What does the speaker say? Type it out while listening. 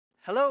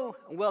Hello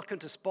and welcome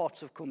to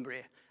Sports of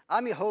Cumbria.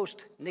 I'm your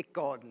host, Nick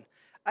Gordon.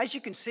 As you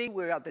can see,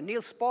 we're at the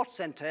Neil Sports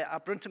Centre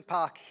at Brunton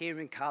Park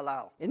here in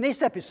Carlisle. In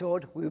this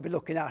episode, we'll be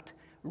looking at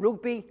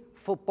rugby,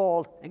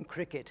 football and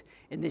cricket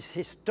in this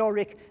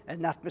historic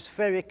and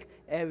atmospheric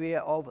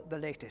area of the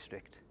Lake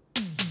District.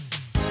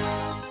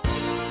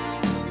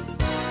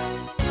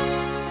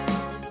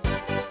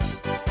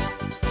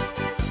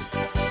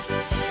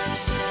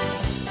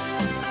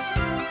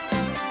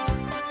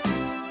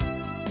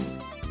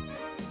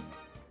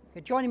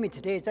 Joining me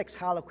today is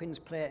ex-Harlequins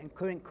player and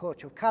current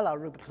coach of Carlisle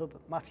Rugby Club,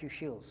 Matthew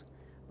Shields.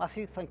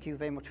 Matthew, thank you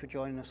very much for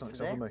joining us Thanks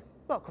today. for having me.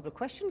 Well, a couple of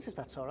questions, if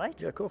that's all right.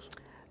 Yeah, of course.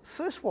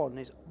 First one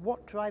is,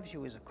 what drives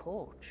you as a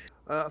coach?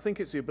 I think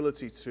it's the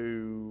ability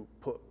to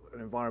put an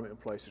environment in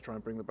place to try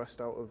and bring the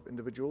best out of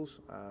individuals,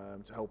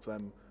 to help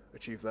them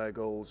achieve their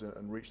goals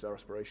and reach their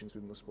aspirations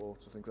within the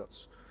sport. I think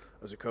that's,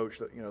 as a coach,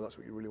 that's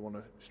what you really want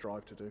to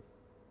strive to do.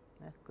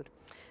 Yeah, good.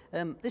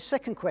 This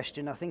second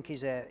question, I think,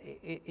 is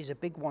a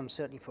big one,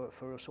 certainly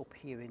for us up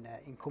here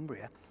in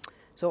Cumbria.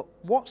 So,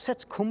 what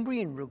sets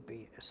Cumbrian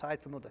rugby aside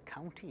from other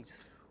counties?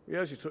 Yeah,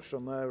 as you touched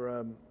on there,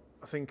 I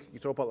think you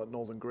talk about that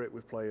northern grit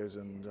with players,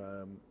 and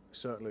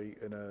certainly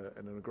in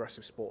an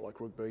aggressive sport like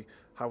rugby,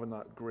 having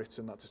that grit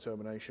and that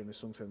determination is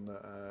something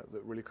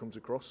that really comes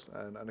across.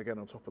 And again,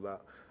 on top of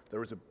that,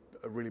 there is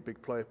a really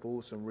big player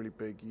pool, some really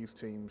big youth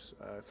teams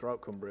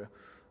throughout Cumbria.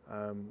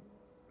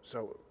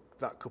 So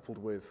that coupled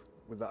with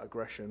that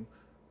aggression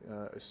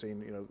has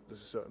seen,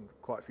 there's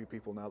quite a few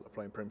people now that are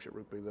playing Premiership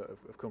rugby that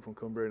have come from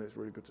Cumbria, and it's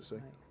really good to see.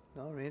 Right.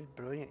 No, really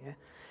brilliant,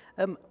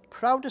 yeah.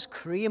 Proudest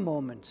career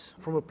moments?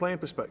 From a playing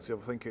perspective,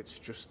 I think it's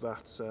just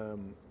that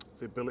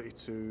the ability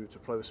to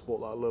play the sport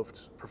that I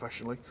loved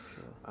professionally.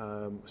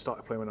 Sure.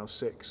 Started playing when I was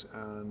 6,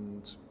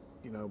 and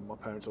my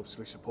parents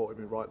obviously supported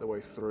me right the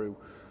way through,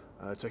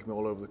 taking me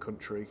all over the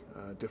country,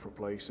 different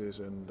places,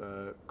 and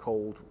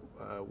cold,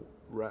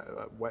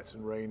 wet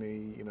and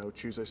rainy,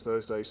 Tuesdays,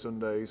 Thursdays,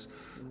 Sundays.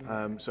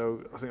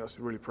 So I think that's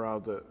really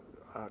proud that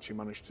I actually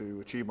managed to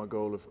achieve my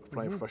goal of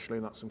playing professionally,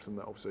 and that's something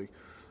that obviously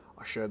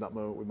I shared that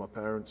moment with my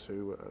parents,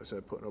 who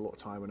said putting a lot of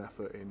time and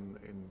effort in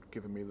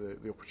giving me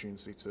the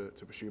opportunity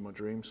to pursue my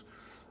dreams.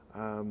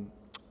 I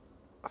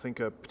think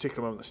a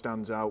particular moment that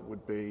stands out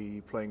would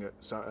be playing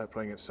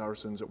against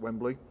Saracens at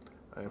Wembley.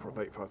 In front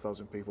of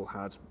 85,000 people.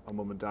 Had my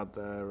mum and dad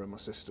there, and my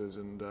sisters,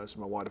 and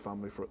some of my wider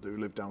family who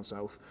live down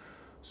south.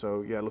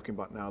 So yeah, looking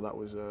back now, that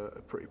was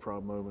a pretty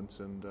proud moment,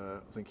 and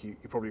I think you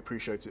probably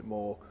appreciate it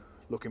more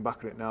looking back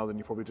at it now than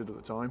you probably did at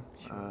the time.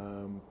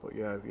 Sure. But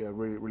yeah,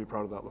 really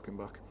proud of that looking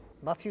back.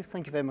 Matthew,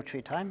 thank you very much for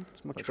your time.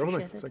 It's much Thanks for having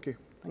me. appreciated. Thank you.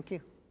 Thank you.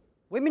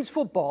 Women's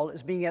football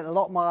has been getting a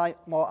lot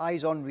more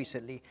eyes on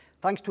recently,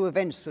 thanks to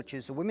events such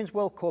as the Women's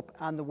World Cup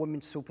and the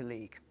Women's Super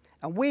League.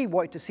 And we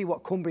wanted to see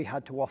what Cumbria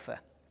had to offer.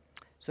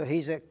 So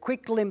here's a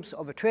quick glimpse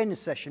of a training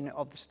session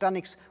of the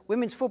Stanwix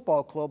Women's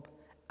Football Club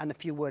and a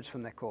few words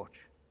from their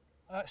coach.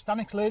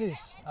 Stanwix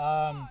ladies,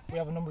 we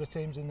have a number of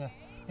teams in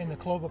the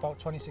club, about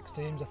 26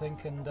 teams I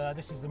think, and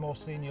this is the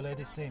most senior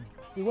ladies team.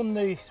 We won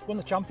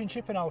the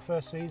championship in our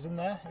first season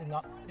there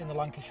in the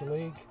Lancashire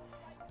League.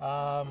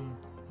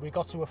 We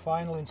got to a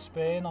final in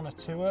Spain on a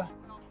tour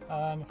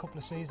a couple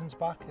of seasons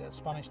back, a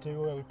Spanish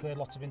tour where we played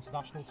lots of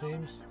international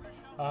teams,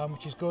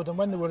 which is good. And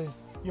when they were in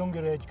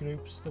younger age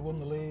groups, they won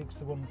the leagues,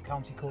 they won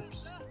county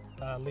cups,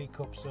 league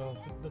cups, so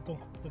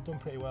they've done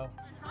pretty well.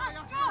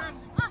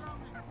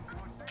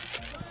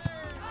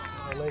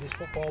 Ladies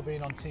football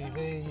being on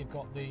TV, you've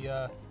got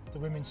the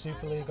Women's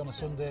Super League on a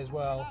Sunday as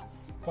well.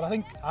 But I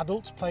think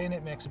adults playing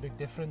it makes a big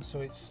difference,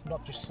 so it's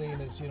not just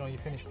seen as, you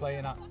finish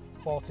playing at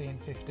 14,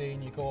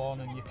 15, you go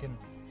on and you can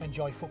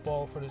enjoy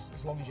football for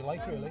as long as you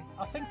like, really.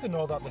 I think they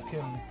know that they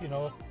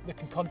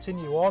can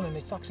continue on, and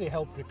it's actually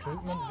helped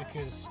recruitment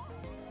because,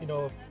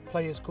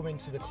 players come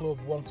into the club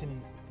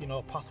wanting,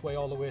 a pathway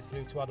all the way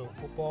through to adult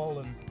football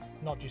and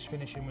not just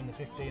finishing when they're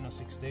 15 or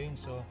 16,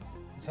 so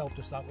it's helped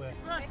us that way.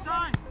 First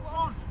time,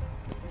 1,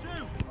 2.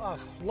 Oh,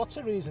 lots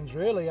of reasons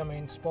really. I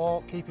mean,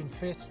 sport, keeping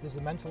fit, there's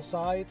the mental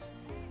side,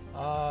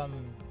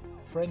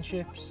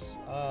 friendships,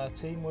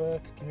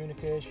 teamwork,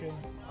 communication.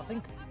 I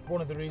think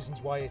one of the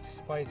reasons why it's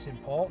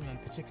important,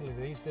 and particularly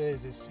these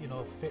days, is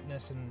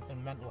fitness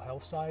and mental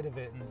health side of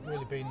it, and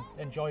really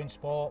enjoying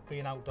sport,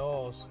 being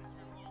outdoors.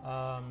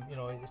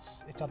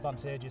 It's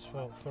advantageous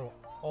for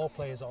all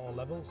players at all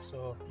levels.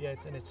 So yeah,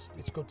 and it's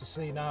good to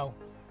see now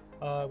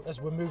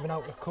as we're moving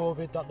out of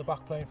COVID that they're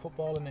back playing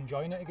football and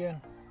enjoying it again.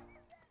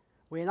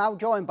 We are now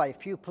joined by a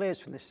few players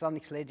from the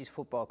Stanwix Ladies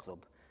Football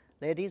Club.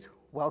 Ladies,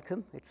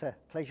 welcome. It's a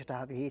pleasure to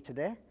have you here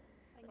today.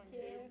 Thank you.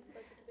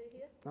 Pleasure to be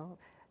here. No.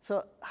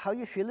 So, how are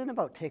you feeling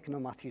about taking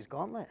on Matthew's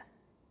gauntlet?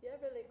 Yeah,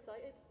 really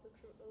excited. Looks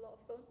a lot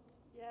of fun.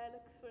 Yeah, it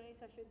looks funny,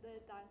 especially with the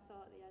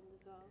dinosaur at the end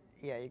as well.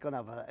 Yeah, you're going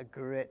to have a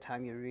great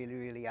time. You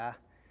really are.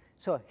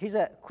 So, here's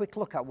a quick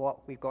look at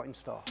what we've got in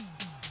store.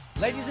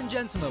 Ladies and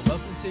gentlemen,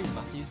 welcome to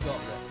Matthew's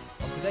Gauntlet.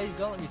 On today's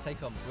Gauntlet we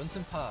take on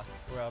Brunton Park,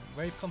 where our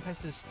very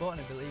competitive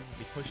sporting ability will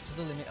be pushed to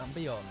the limit and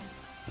beyond.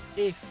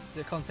 If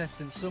the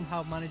contestant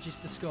somehow manages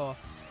to score,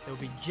 they will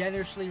be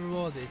generously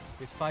rewarded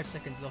with 5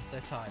 seconds off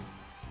their time.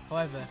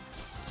 However,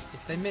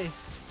 if they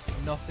miss,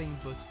 nothing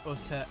but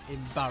utter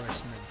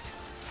embarrassment.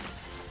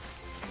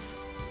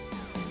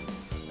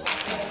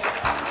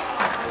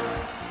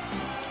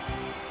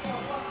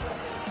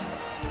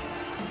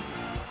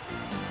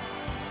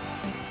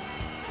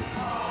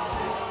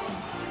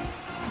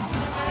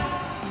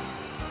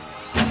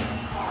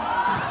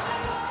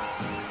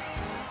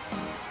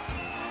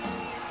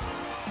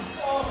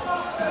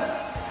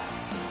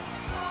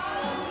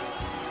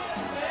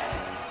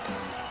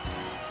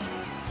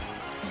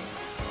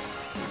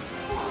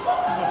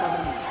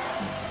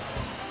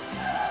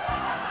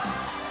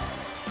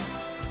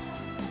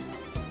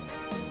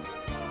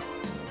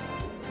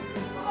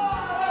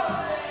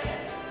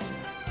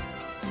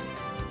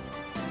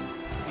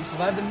 You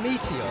survived the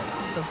meteor,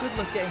 so good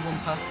luck getting one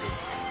past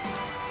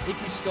it. If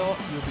you score,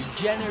 you'll be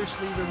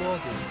generously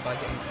rewarded by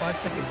getting 5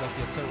 seconds off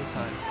your total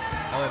time.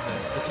 However,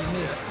 if you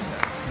miss,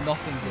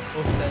 nothing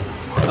but utter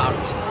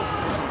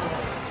embarrassment.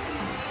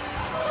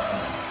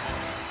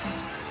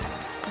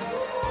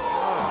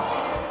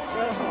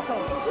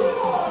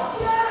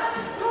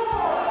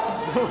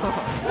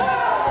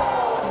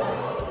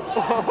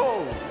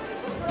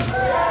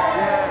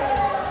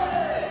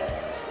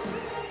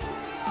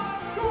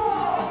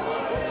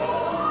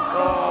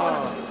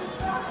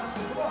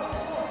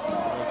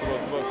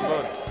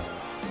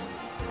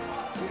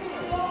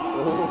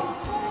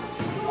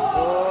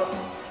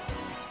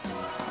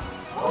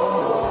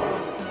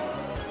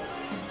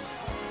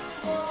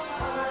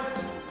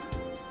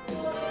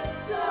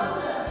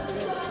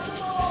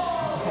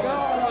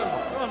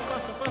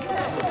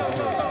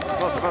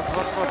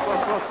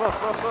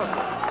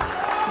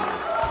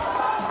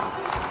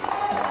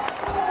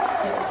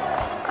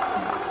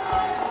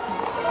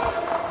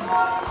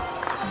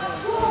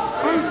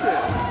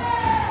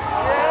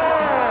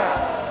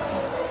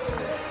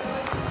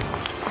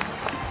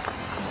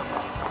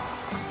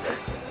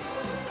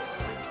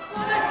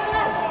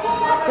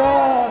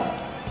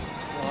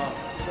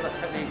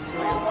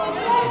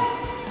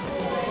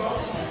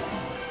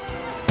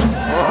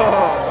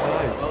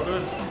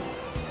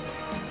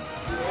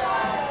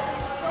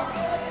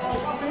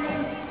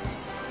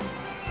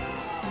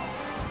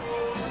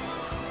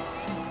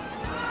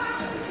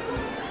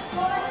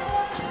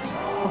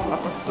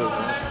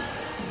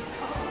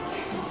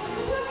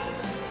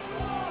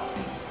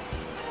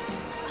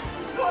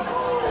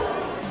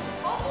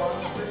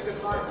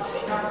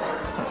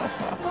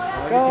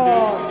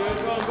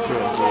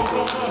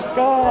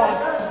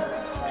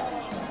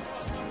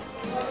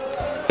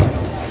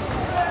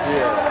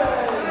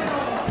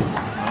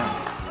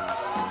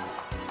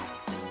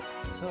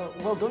 So,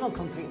 well done on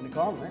completing the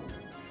gauntlet.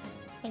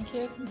 Thank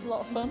you. It was a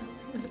lot of fun.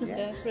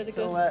 Yeah, really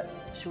good. So,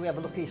 should we have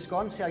a look at your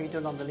score and see how you've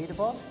done on the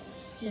leaderboard?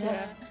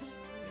 Yeah.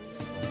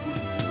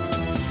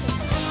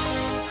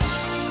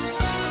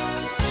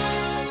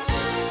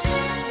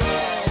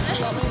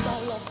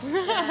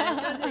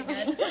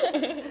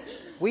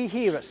 We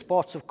here at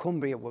Sports of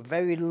Cumbria were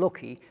very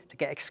lucky to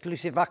get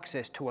exclusive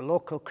access to a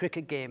local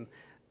cricket game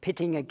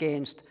pitting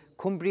against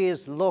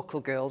Cumbria's local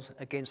girls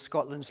against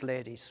Scotland's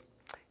ladies.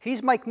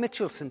 Here's Mike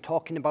Mitchelson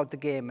talking about the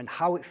game and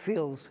how it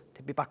feels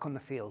to be back on the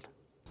field.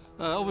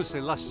 Obviously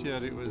last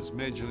year it was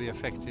majorly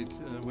affected.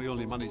 We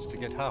only managed to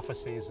get half a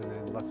season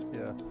in last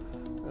year.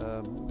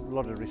 A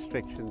lot of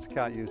restrictions,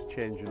 can't use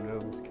changing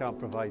rooms, can't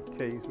provide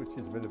teas, which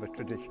is a bit of a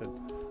tradition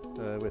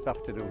with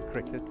afternoon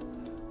cricket.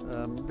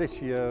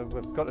 This year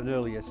we've got an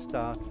earlier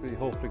start, we're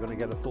hopefully going to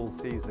get a full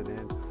season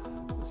in.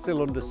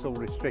 Still under some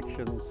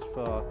restrictions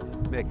for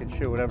making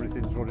sure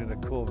everything's run in a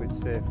COVID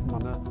safe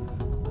manner.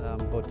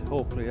 But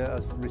hopefully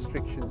as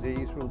restrictions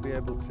ease we'll be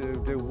able to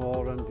do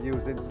more and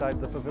use inside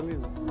the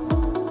pavilions.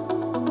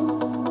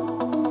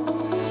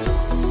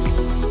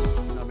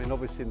 I mean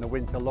obviously in the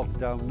winter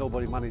lockdown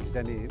nobody managed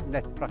any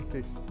net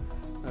practice.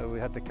 We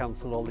had to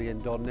cancel all the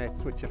indoor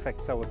nets, which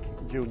affects our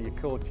junior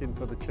coaching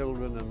for the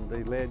children and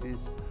the ladies.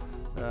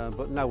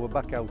 But now we're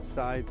back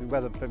outside,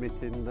 weather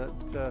permitting,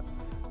 that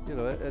you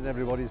know, and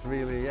everybody's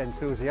really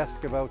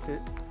enthusiastic about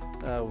it.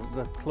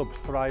 The club's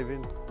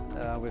thriving.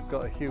 We've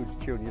got a huge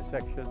junior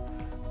section,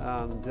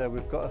 and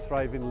we've got a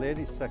thriving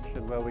ladies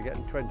section where we're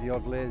getting 20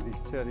 odd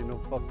ladies turning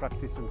up for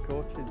practice and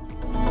coaching.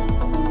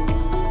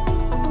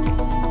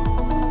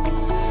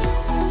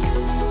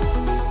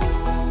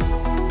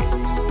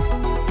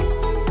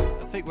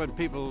 I think when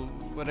people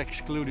were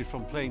excluded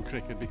from playing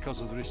cricket because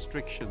of the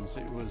restrictions,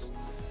 it was,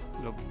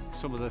 you know,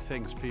 some of the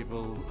things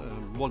people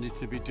wanted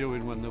to be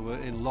doing when they were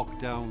in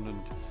lockdown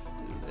and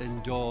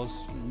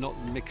indoors, not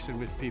mixing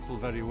with people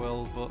very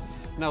well. But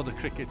now the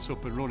cricket's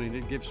up and running,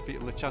 it gives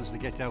people a chance to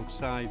get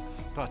outside,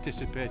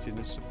 participate in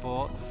the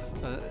support,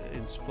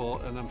 in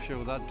sport, and I'm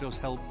sure that does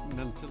help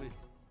mentally.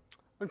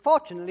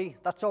 Unfortunately,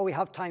 that's all we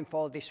have time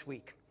for this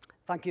week.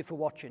 Thank you for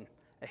watching.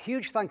 A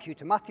huge thank you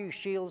to Matthew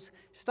Shields,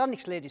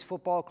 Stanwix Ladies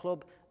Football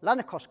Club,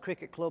 Lanercost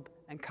Cricket Club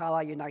and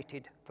Carlisle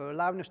United for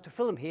allowing us to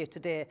film here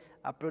today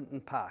at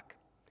Brunton Park.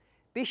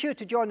 Be sure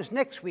to join us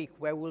next week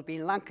where we'll be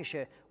in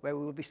Lancashire, where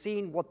we will be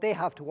seeing what they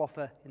have to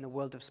offer in the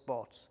world of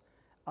sports.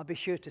 I'll be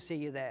sure to see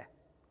you there.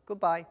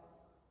 Goodbye.